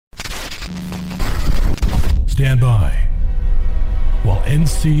stand by while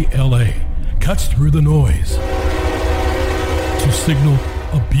NCLA cuts through the noise to signal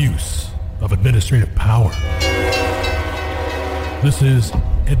abuse of administrative power. This is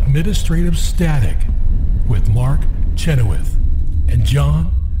Administrative Static with Mark Chenoweth and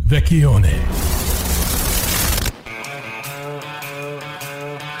John Vecchione.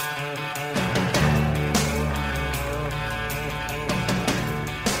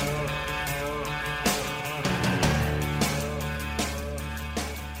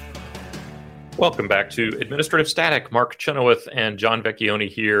 Welcome back to Administrative Static. Mark Chenoweth and John Vecchione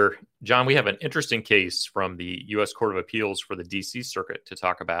here. John, we have an interesting case from the U.S. Court of Appeals for the D.C. Circuit to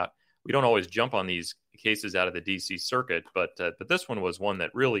talk about. We don't always jump on these cases out of the D.C. Circuit, but this one was one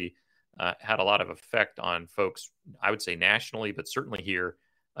that really had a lot of effect on folks, I would say nationally, but certainly here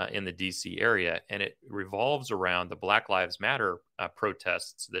in the D.C. area. And it revolves around the Black Lives Matter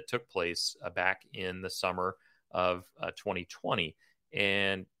protests that took place back in the summer of 2020.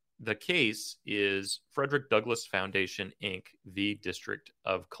 And the case is Frederick Douglass Foundation, Inc., v. District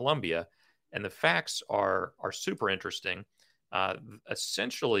of Columbia. And the facts are super interesting.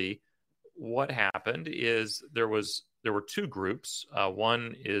 Essentially, what happened is there were two groups.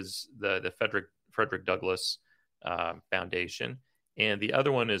 One is the Frederick Douglass Foundation, and the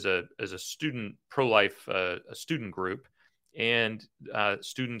other one is a student pro-life student group, and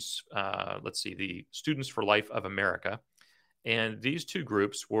students. The Students for Life of America. And these two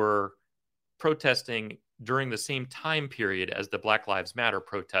groups were protesting during the same time period as the Black Lives Matter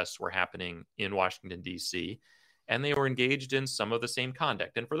protests were happening in Washington, D.C., and they were engaged in some of the same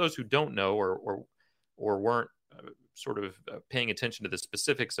conduct. And for those who don't know or weren't paying attention to the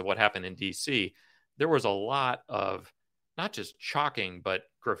specifics of what happened in D.C., there was a lot of not just chalking, but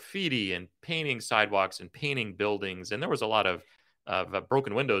graffiti and painting sidewalks and painting buildings. And there was a lot of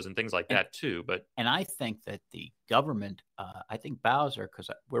broken windows and things like that too. And I think that the government, I think Bowser, because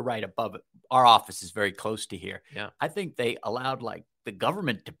we're right above it, our office is very close to here. Yeah, I think they allowed the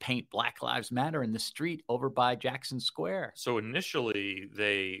government to paint Black Lives Matter in the street over by Jackson Square. So initially,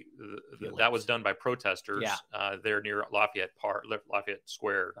 that was done by protesters there near Lafayette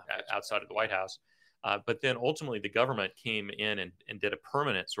Square outside of the White House. But then ultimately, the government came in and did a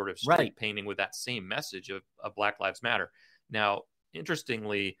permanent sort of street painting with that same message of Black Lives Matter. Now,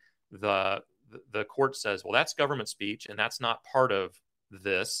 interestingly, the court says, well, that's government speech, and that's not part of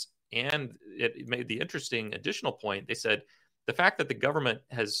this. And it made the interesting additional point. They said, the fact that the government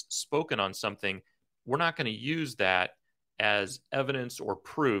has spoken on something, we're not going to use that as evidence or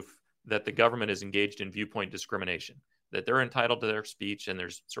proof that the government is engaged in viewpoint discrimination, that they're entitled to their speech, and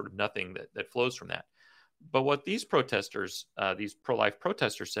there's sort of nothing that flows from that. But what these protesters, these pro-life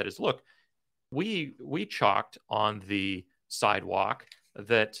protesters said is, look, we chalked on the sidewalk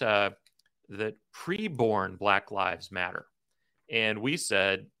that preborn Black Lives Matter, and we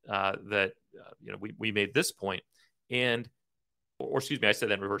said we made this point, I said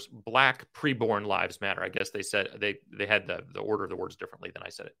that in reverse. Black preborn lives matter. I guess they said they had the order of the words differently than I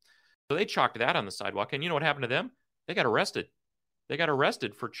said it. So they chalked that on the sidewalk, and you know what happened to them? They got arrested. They got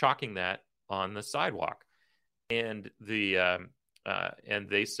arrested for chalking that on the sidewalk, and they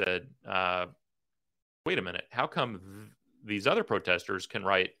said, wait a minute, how come these other protesters can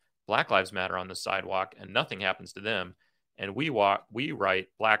write Black Lives Matter on the sidewalk and nothing happens to them, and we write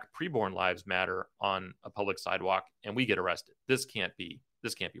Black preborn lives matter on a public sidewalk and we get arrested? This can't be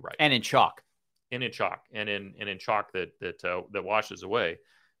right. And in chalk, and in chalk that washes away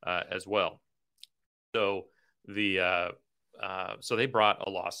as well. So so they brought a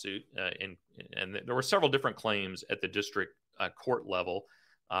lawsuit, and there were several different claims at the district court level,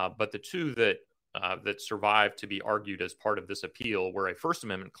 but the two that survived to be argued as part of this appeal were a First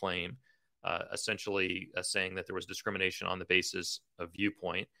Amendment claim, essentially saying that there was discrimination on the basis of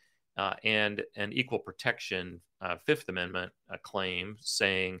viewpoint, and an equal protection Fifth Amendment claim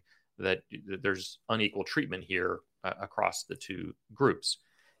saying that there's unequal treatment here across the two groups.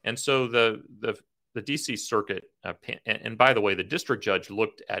 And so the D.C. Circuit, and by the way, the district judge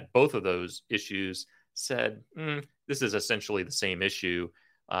looked at both of those issues, said, this is essentially the same issue.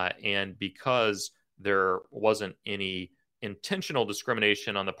 And because there wasn't any intentional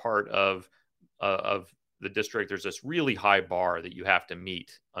discrimination on the part of the district, there's this really high bar that you have to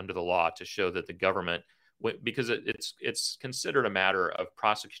meet under the law to show that the government, because it's considered a matter of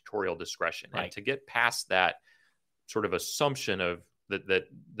prosecutorial discretion. Right. And to get past that sort of assumption of that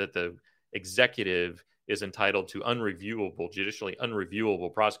the executive is entitled to judicially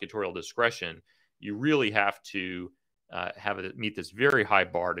unreviewable prosecutorial discretion, you really have to meet this very high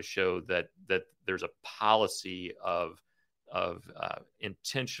bar to show that there's a policy of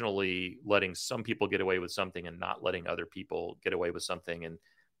intentionally letting some people get away with something and not letting other people get away with something.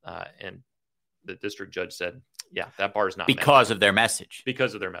 And the district judge said, yeah, that bar is not because met. of their message.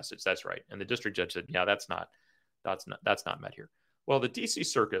 Because of their message. That's right. And the district judge said, yeah, that's not met here. Well, the DC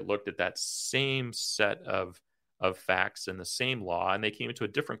Circuit looked at that same set of facts and the same law, and they came to a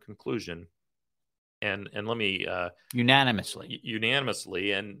different conclusion. And let me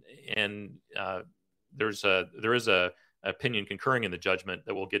unanimously, and there is a opinion concurring in the judgment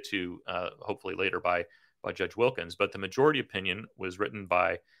that we'll get to hopefully later by Judge Wilkins. But the majority opinion was written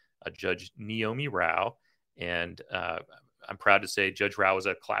by Judge Naomi Rao, and I'm proud to say Judge Rao was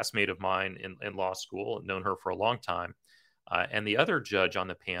a classmate of mine in law school, and known her for a long time. And the other judge on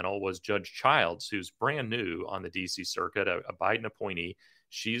the panel was Judge Childs, who's brand new on the D.C. Circuit, a Biden appointee.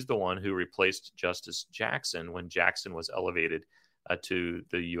 She's the one who replaced Justice Jackson when Jackson was elevated to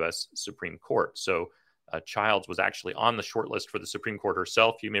the U.S. Supreme Court. So Childs was actually on the short list for the Supreme Court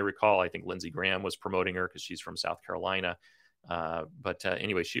herself. You may recall, I think Lindsey Graham was promoting her because she's from South Carolina. But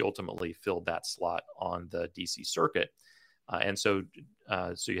anyway, she ultimately filled that slot on the D.C. Circuit. And so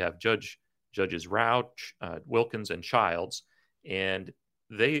you have Judges Rao, Wilkins, and Childs, and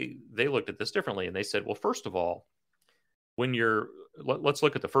they looked at this differently, and they said, well, first of all, let's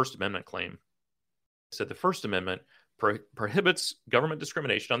look at the First Amendment claim. They said the First Amendment prohibits government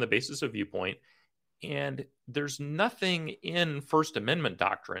discrimination on the basis of viewpoint, and there's nothing in First Amendment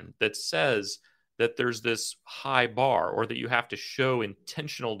doctrine that says that there's this high bar or that you have to show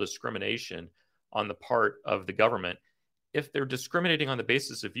intentional discrimination on the part of the government. If they're discriminating on the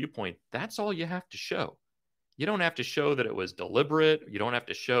basis of viewpoint, that's all you have to show. You don't have to show that it was deliberate. You don't have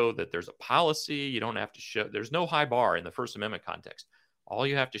to show that there's a policy. You don't have to show there's no high bar in the First Amendment context. All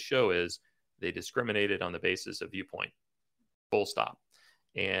you have to show is they discriminated on the basis of viewpoint. Full stop.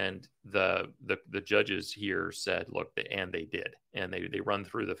 And the judges here said, look, and they did. And they run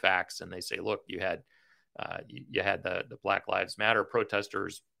through the facts and they say, look, you had the Black Lives Matter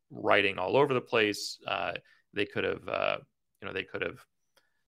protesters writing all over the place. They could have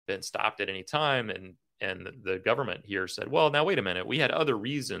been stopped at any time. And the government here said, well, now, wait a minute. We had other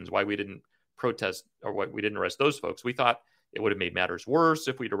reasons why we didn't protest or why we didn't arrest those folks. We thought it would have made matters worse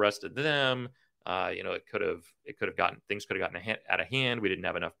if we'd arrested them. Things could have gotten out of hand. We didn't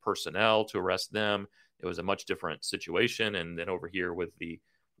have enough personnel to arrest them. It was a much different situation. And then over here with the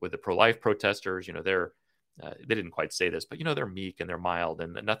pro-life protesters, they didn't quite say this, but they're meek and they're mild,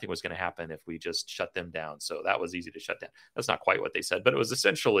 and nothing was going to happen if we just shut them down. So that was easy to shut down. That's not quite what they said, but it was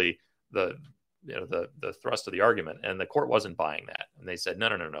essentially the thrust of the argument, and the court wasn't buying that. And they said,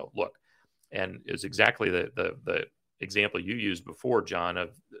 no, look. And it was exactly the example you used before, John,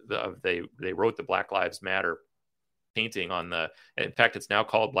 of they wrote the Black Lives Matter painting in fact, it's now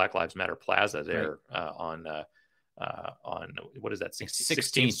called Black Lives Matter Plaza there, right. On what is that,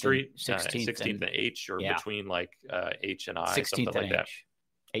 16th Street, 16th and H, or between like H and I, something like that.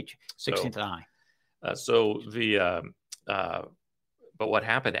 H, 16th and I. But what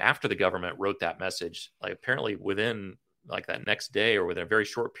happened after the government wrote that message, like apparently within like that next day or within a very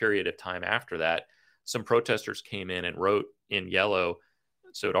short period of time after that, some protesters came in and wrote in yellow.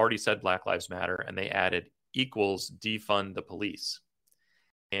 So it already said Black Lives Matter, and they added equals defund the police.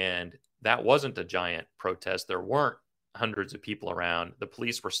 And that wasn't a giant protest. There weren't hundreds of people around. The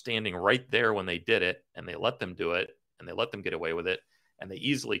police were standing right there when they did it, and they let them do it, and they let them get away with it. And they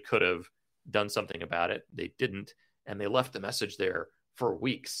easily could have done something about it. They didn't. And they left the message there for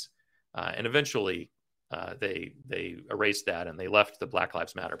weeks. And eventually they erased that, and they left the Black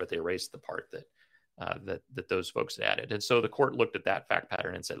Lives Matter, but they erased the part that those folks had added. And so the court looked at that fact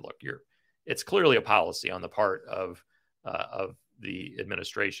pattern and said, look, it's clearly a policy on the part of the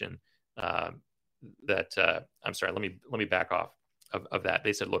administration I'm sorry, let me back off of that.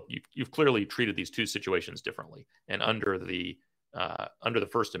 They said, look, you've clearly treated these two situations differently. And under the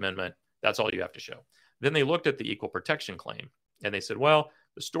First Amendment, that's all you have to show. Then they looked at the equal protection claim, and they said, well,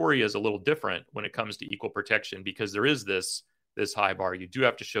 the story is a little different when it comes to equal protection, because there is this high bar. You do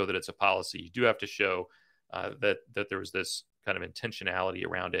have to show that it's a policy. You do have to show that there was this kind of intentionality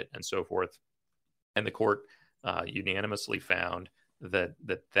around it and so forth. And the court unanimously found that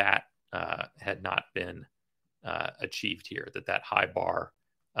had not been achieved here, that high bar.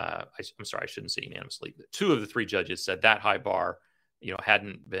 I'm sorry, I shouldn't say unanimously. Two of the three judges said that high bar,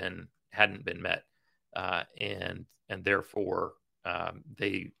 hadn't been met, and therefore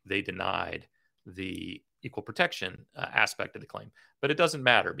they denied the equal protection aspect of the claim. But it doesn't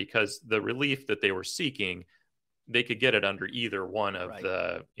matter, because the relief that they were seeking, they could get it under either one of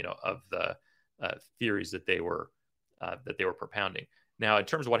the theories that they were propounding. Now, in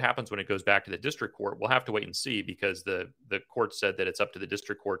terms of what happens when it goes back to the district court, we'll have to wait and see, because the court said that it's up to the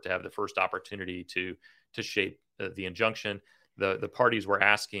district court to have the first opportunity to shape the injunction. The parties were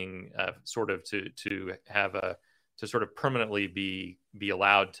asking sort of to have to sort of permanently be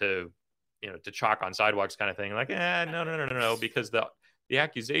allowed to chalk on sidewalks kind of thing. Like, no, because the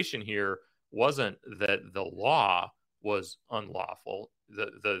accusation here wasn't that the law was unlawful.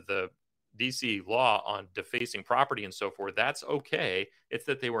 The DC law on defacing property and so forth, that's okay. It's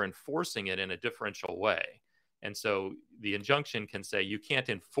that they were enforcing it in a differential way. And so the injunction can say you can't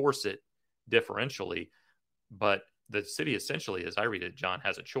enforce it differentially, but the city essentially, as I read it, John,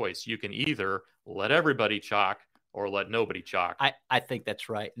 has a choice. You can either let everybody chalk or let nobody chalk. I think that's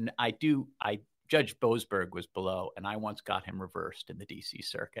right. And Judge Boasberg was below, and I once got him reversed in the DC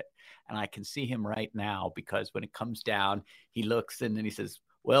circuit. And I can see him right now, because when it comes down, he looks and then he says,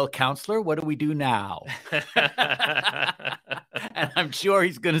 well, counselor, what do we do now? And I'm sure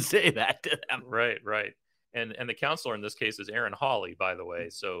he's going to say that to them. Right. And the counselor in this case is Erin Hawley, by the way.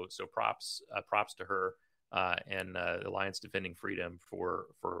 So props to her and the Alliance Defending Freedom for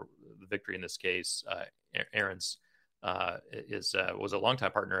the victory in this case. Erin's was a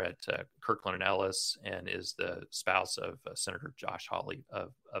longtime partner at Kirkland and Ellis, and is the spouse of Senator Josh Hawley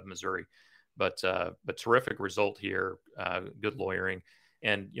of Missouri. But terrific result here, good lawyering.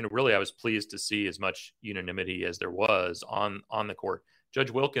 And, really, I was pleased to see as much unanimity as there was on the court.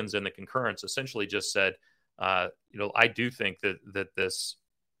 Judge Wilkins in the concurrence essentially just said, I do think that this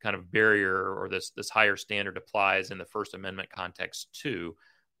kind of barrier or this higher standard applies in the First Amendment context too,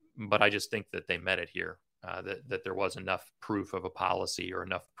 but I just think that they met it here, that there was enough proof of a policy or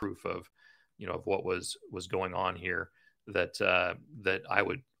enough proof of, of what was going on here, that I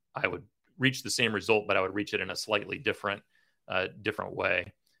would reach the same result, but I would reach it in a slightly different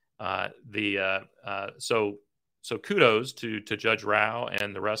way. So kudos to Judge Rao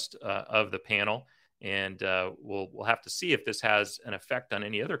and the rest of the panel. And we'll have to see if this has an effect on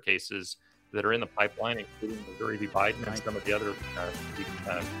any other cases that are in the pipeline, including Missouri v. Biden and some of the other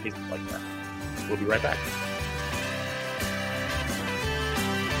cases like that. We'll be right back.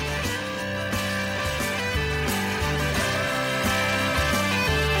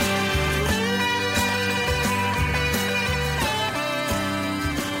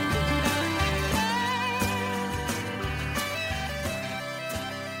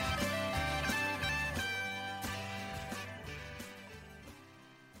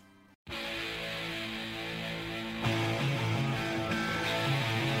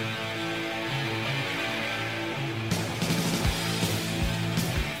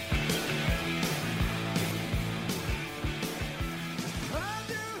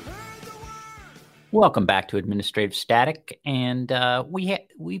 Welcome back to Administrative Static, and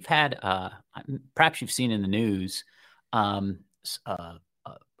we've had perhaps you've seen in the news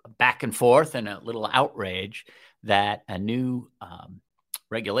back and forth and a little outrage that a new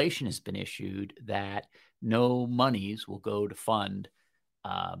regulation has been issued that no monies will go to fund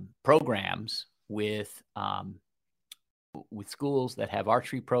programs with schools that have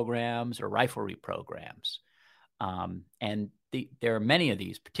archery programs or riflery programs, and there are many of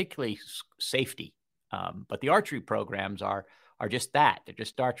these, particularly safety. But the archery programs are just that. They're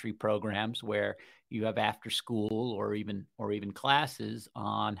just archery programs where you have after school or even classes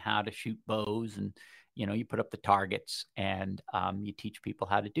on how to shoot bows, and you put up the targets, and you teach people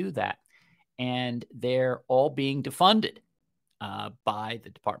how to do that. And they're all being defunded by the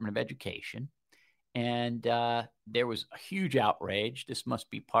Department of Education. And there was a huge outrage. This must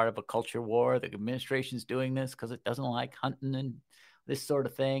be part of a culture war. The administration's doing this because it doesn't like hunting and this sort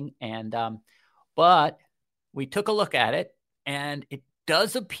of thing. And but we took a look at it, and it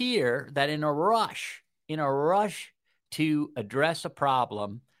does appear that in a rush to address a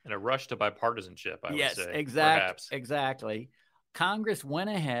problem, in a rush to bipartisanship, I would say. Exactly. Congress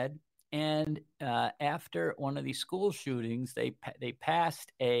went ahead and after one of these school shootings, they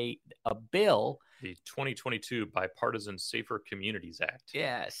passed a bill, the 2022 Bipartisan Safer Communities Act.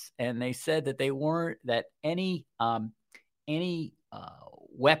 Yes, and they said that any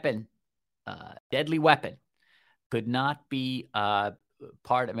weapon, deadly weapon, could not be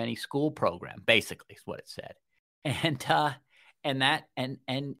part of any school program. Basically, is what it said, and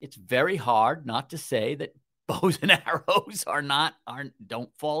it's very hard not to say that bows and arrows don't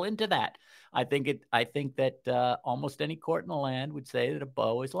fall into that. I think that almost any court in the land would say that a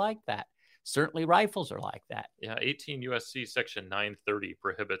bow is like that. Certainly rifles are like that. Yeah, 18 U.S.C. Section 930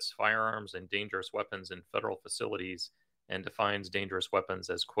 prohibits firearms and dangerous weapons in federal facilities and defines dangerous weapons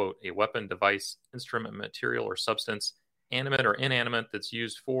as, quote, a weapon, device, instrument, material, or substance, animate or inanimate, that's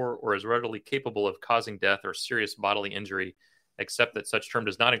used for or is readily capable of causing death or serious bodily injury except that such term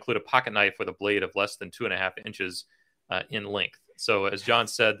does not include a pocket knife with a blade of less than 2.5 inches in length. So as John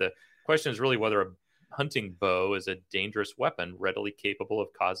said, the question is really whether a hunting bow is a dangerous weapon readily capable of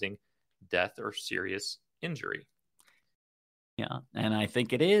causing death or serious injury. Yeah, and I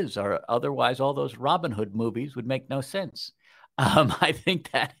think it is, or otherwise all those Robin Hood movies would make no sense. I think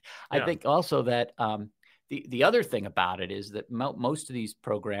also that the other thing about it is that most of these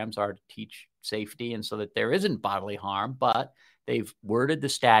programs are to teach safety and so that there isn't bodily harm, but they've worded the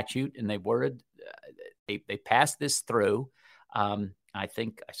statute and they passed this through. I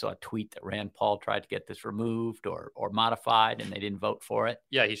think I saw a tweet that Rand Paul tried to get this removed or modified, and they didn't vote for it.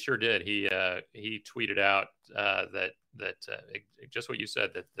 Yeah, he sure did. He tweeted out that just what you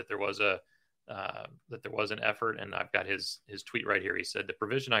said, that there was an effort, and I've got his tweet right here. He said, "The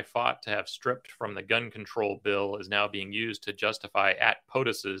provision I fought to have stripped from the gun control bill is now being used to justify at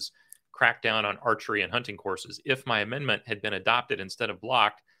POTUS's crackdown on archery and hunting courses. If my amendment had been adopted instead of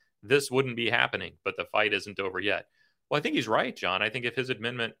blocked, this wouldn't be happening, but the fight isn't over yet." Well, I think he's right, John. I think if his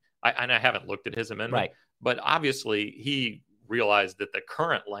amendment, and I haven't looked at his amendment, right, but obviously he realized that the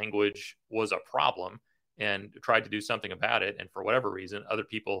current language was a problem and tried to do something about it. And for whatever reason, other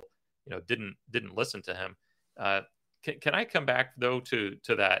people, didn't listen to him. Can I come back though to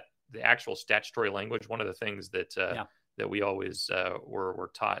that, the actual statutory language? One of the things that we always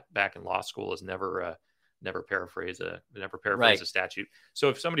were taught back in law school is never paraphrase a statute. So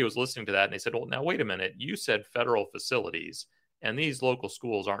if somebody was listening to that and they said, well, now wait a minute, you said federal facilities and these local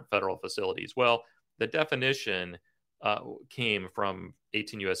schools aren't federal facilities. Well, the definition came from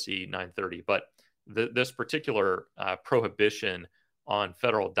 18 USC 930, but this particular prohibition on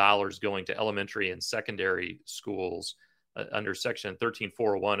federal dollars going to elementary and secondary schools under section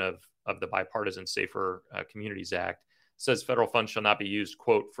 13401 of the Bipartisan Safer Communities Act says federal funds shall not be used,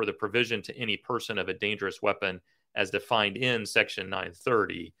 quote, for the provision to any person of a dangerous weapon as defined in section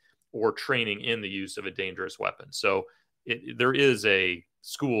 930 or training in the use of a dangerous weapon. So there is a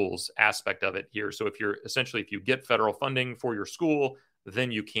schools aspect of it here. So if you get federal funding for your school,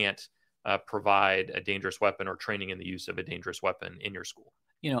 then you can't provide a dangerous weapon or training in the use of a dangerous weapon in your school.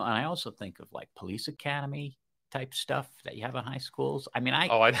 And I also think of like police academy type stuff that you have in high schools. I mean, I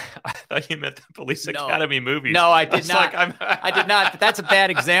thought you meant the police academy movies. No, I did not. I did not. But that's a bad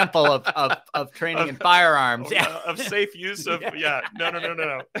example of training in firearms. Of safe use of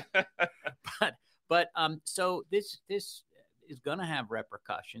No. But so this is going to have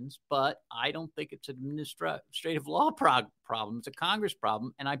repercussions, but I don't think it's an administrative law problem. It's a Congress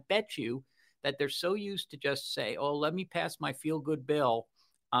problem, and I bet you that they're so used to just say, "Oh, let me pass my feel-good bill."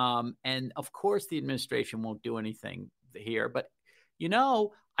 And of course, the administration won't do anything here. But,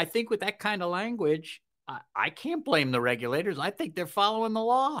 I think with that kind of language, I can't blame the regulators. I think they're following the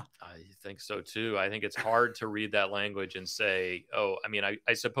law. I think so, too. I think it's hard to read that language and say, oh, I mean,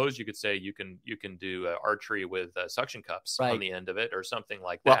 I suppose you could say you can do archery with suction cups on the end of it or something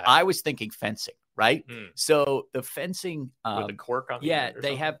like that. Well, I was thinking fencing, right? So the fencing with a cork on the end.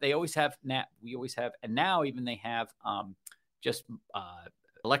 They always have. We always have, and now even they have just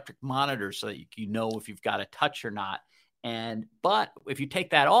electric monitors so that you know if you've got a touch or not. But if you take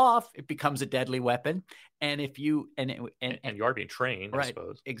that off, it becomes a deadly weapon. And if you and you are being trained, right, I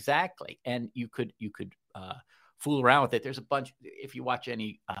suppose. Exactly. And you could fool around with it. There's a bunch. If you watch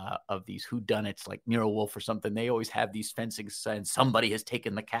any of these whodunits like Nero Wolfe or something, they always have these fencing signs. Somebody has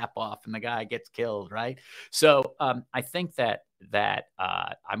taken the cap off and the guy gets killed. Right. So I think that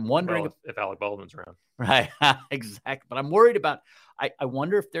I'm wondering if Alec Baldwin's around. Right. Exactly. But I'm worried about. I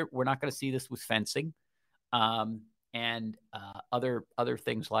wonder if we're not going to see this with fencing, and other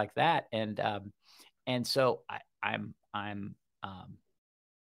things like that. And so I'm.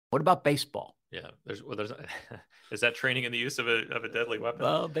 What about baseball? Yeah, there's is that training in the use of a deadly weapon?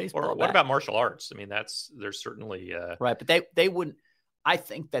 Well, baseball. Or what about martial arts? I mean, there's certainly right, but they wouldn't. I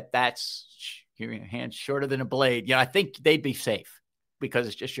think that's your hands shorter than a blade. Yeah, I think they'd be safe because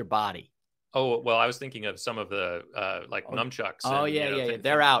it's just your body. Oh, well, I was thinking of some of the nunchucks. Oh, and,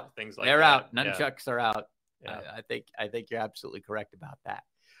 they're out. Things like they're that. Out. Nunchucks are out. Yeah. I think you're absolutely correct about that.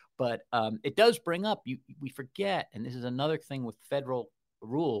 But it does bring up we forget, and this is another thing with federal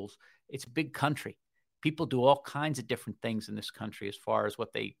rules. It's a big country. People do all kinds of different things in this country as far as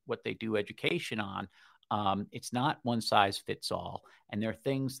what they do education on. It's not one size fits all. And there are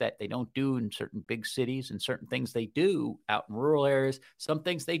things that they don't do in certain big cities and certain things they do out in rural areas. Some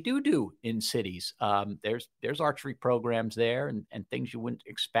things they do in cities. There's archery programs there and things you wouldn't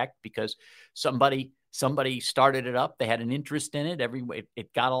expect because somebody started it up. They had an interest in it.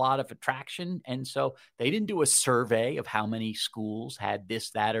 It got a lot of attraction. And so they didn't do a survey of how many schools had this,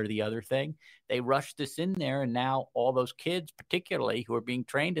 that, or the other thing. They rushed this in there. And now all those kids, particularly who are being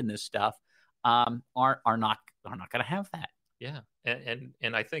trained in this stuff, are not going to have that. Yeah.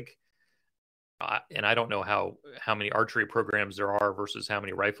 And I think, and I don't know how many archery programs there are versus how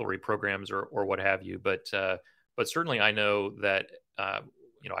many riflery programs or what have you, but certainly I know that, I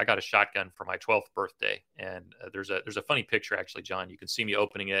got a shotgun for my 12th birthday, and there's a funny picture actually, John. You can see me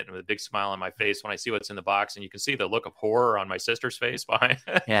opening it and with a big smile on my face when I see what's in the box, and you can see the look of horror on my sister's face behind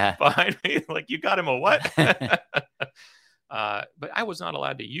me, like, you got him a what? But I was not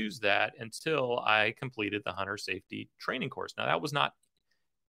allowed to use that until I completed the hunter safety training course. Now, that was not,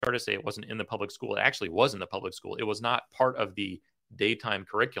 hard to say it wasn't in the public school. It actually was in the public school. It was not part of the daytime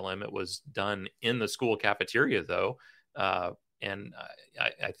curriculum. It was done in the school cafeteria, though. And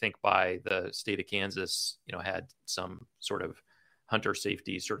I think by the state of Kansas, had some sort of hunter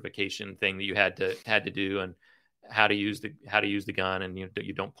safety certification thing that you had to do, and how to use the gun, and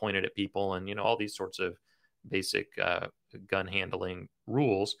you don't point it at people, and all these sorts of basic gun handling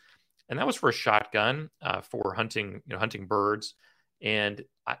rules. And that was for a shotgun for hunting birds. And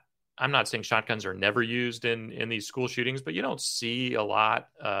I'm not saying shotguns are never used in these school shootings, but you don't see a lot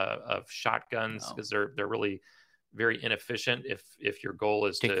of shotguns because they're really very inefficient if your goal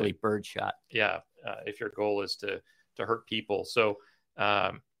is particularly bird shot. Yeah. If your goal is to hurt people. So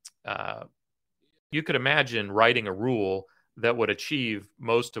you could imagine writing a rule that would achieve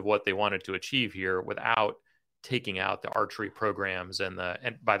most of what they wanted to achieve here without taking out the archery programs. And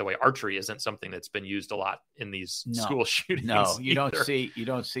by the way, archery isn't something that's been used a lot in these school shootings. No, you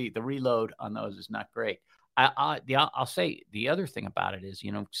don't see the reload on those is not great. I'll say the other thing about it is,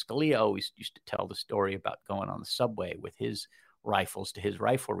 Scalia always used to tell the story about going on the subway with his rifles to his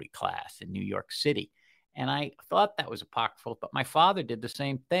riflery class in New York City. And I thought that was apocryphal, but my father did the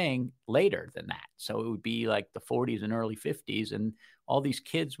same thing later than that. So it would be like the 40s and early 50s, and all these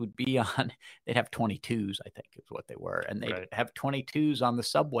kids would be they'd have 22s, I think is what they were. And they'd have 22s on the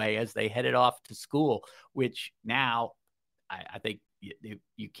subway as they headed off to school, which now I think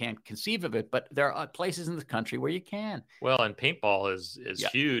you can't conceive of it, but there are places in the country where you can. Well, and paintball is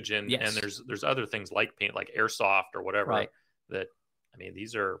huge. And there's other things like paint, like airsoft or whatever that,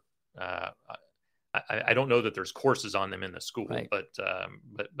 these are, I don't know that there's courses on them in the school, but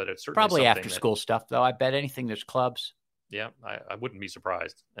it's certainly probably after school stuff, though. I bet anything there's clubs. Yeah, I wouldn't be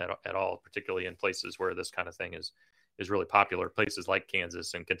surprised at all, particularly in places where this kind of thing is really popular, places like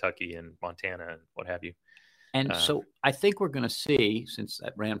Kansas and Kentucky and Montana and what have you. And so I think we're going to see, since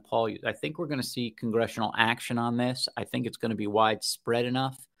that Rand Paul, I think we're going to see congressional action on this. I think it's going to be widespread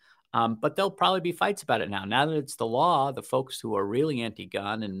enough. But there'll probably be fights about it now. Now that it's the law, the folks who are really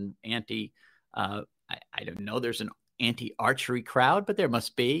anti-gun and anti, I don't know, there's an anti-archery crowd, but there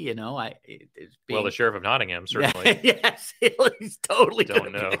must be, well, the sheriff of Nottingham, certainly. Yes, he's totally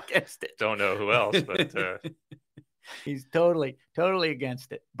against it. Don't know who else, but he's totally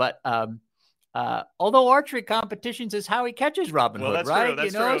against it. But although archery competitions is how he catches Robin Hood, right? True,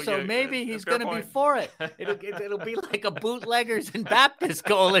 true. So maybe he's going to be for it. It'll be like a bootleggers and Baptist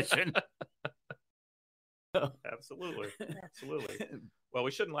coalition. Absolutely. Well,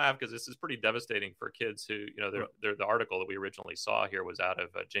 we shouldn't laugh because this is pretty devastating for kids who, the article that we originally saw here was out of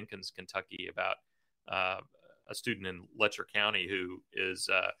Jenkins, Kentucky, about a student in Letcher County who is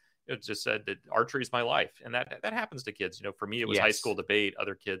just said that archery is my life. And that happens to kids. For me, it was high school debate.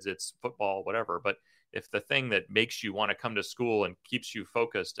 Other kids, it's football, whatever. But if the thing that makes you want to come to school and keeps you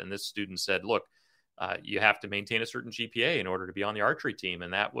focused, and this student said, look, you have to maintain a certain GPA in order to be on the archery team.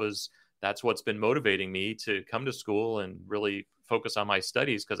 And that's what's been motivating me to come to school and really focus on my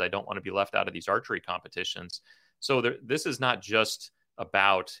studies because I don't want to be left out of these archery competitions. So this is not just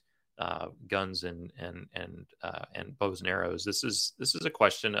about guns and bows and arrows. This is a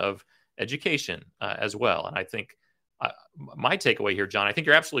question of education as well. And I think my takeaway here, John, I think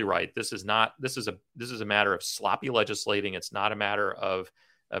you're absolutely right. This is a matter of sloppy legislating. It's not a matter of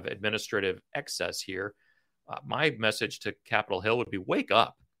administrative excess here. My message to Capitol Hill would be wake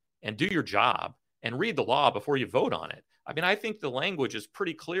up and do your job and read the law before you vote on it. I think the language is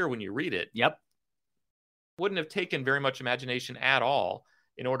pretty clear when you read it. Yep. Wouldn't have taken very much imagination at all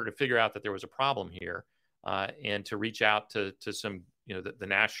in order to figure out that there was a problem here and to reach out to some, the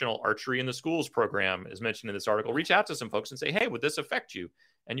National Archery in the Schools program is mentioned in this article. Reach out to some folks and say, hey, would this affect you?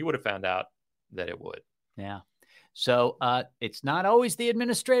 And you would have found out that it would. Yeah. So it's not always the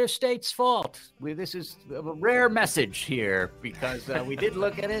administrative state's fault. This is a rare message here because we did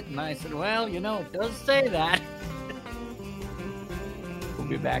look at it and I said, well, it does say that. We'll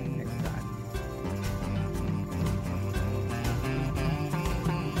be back in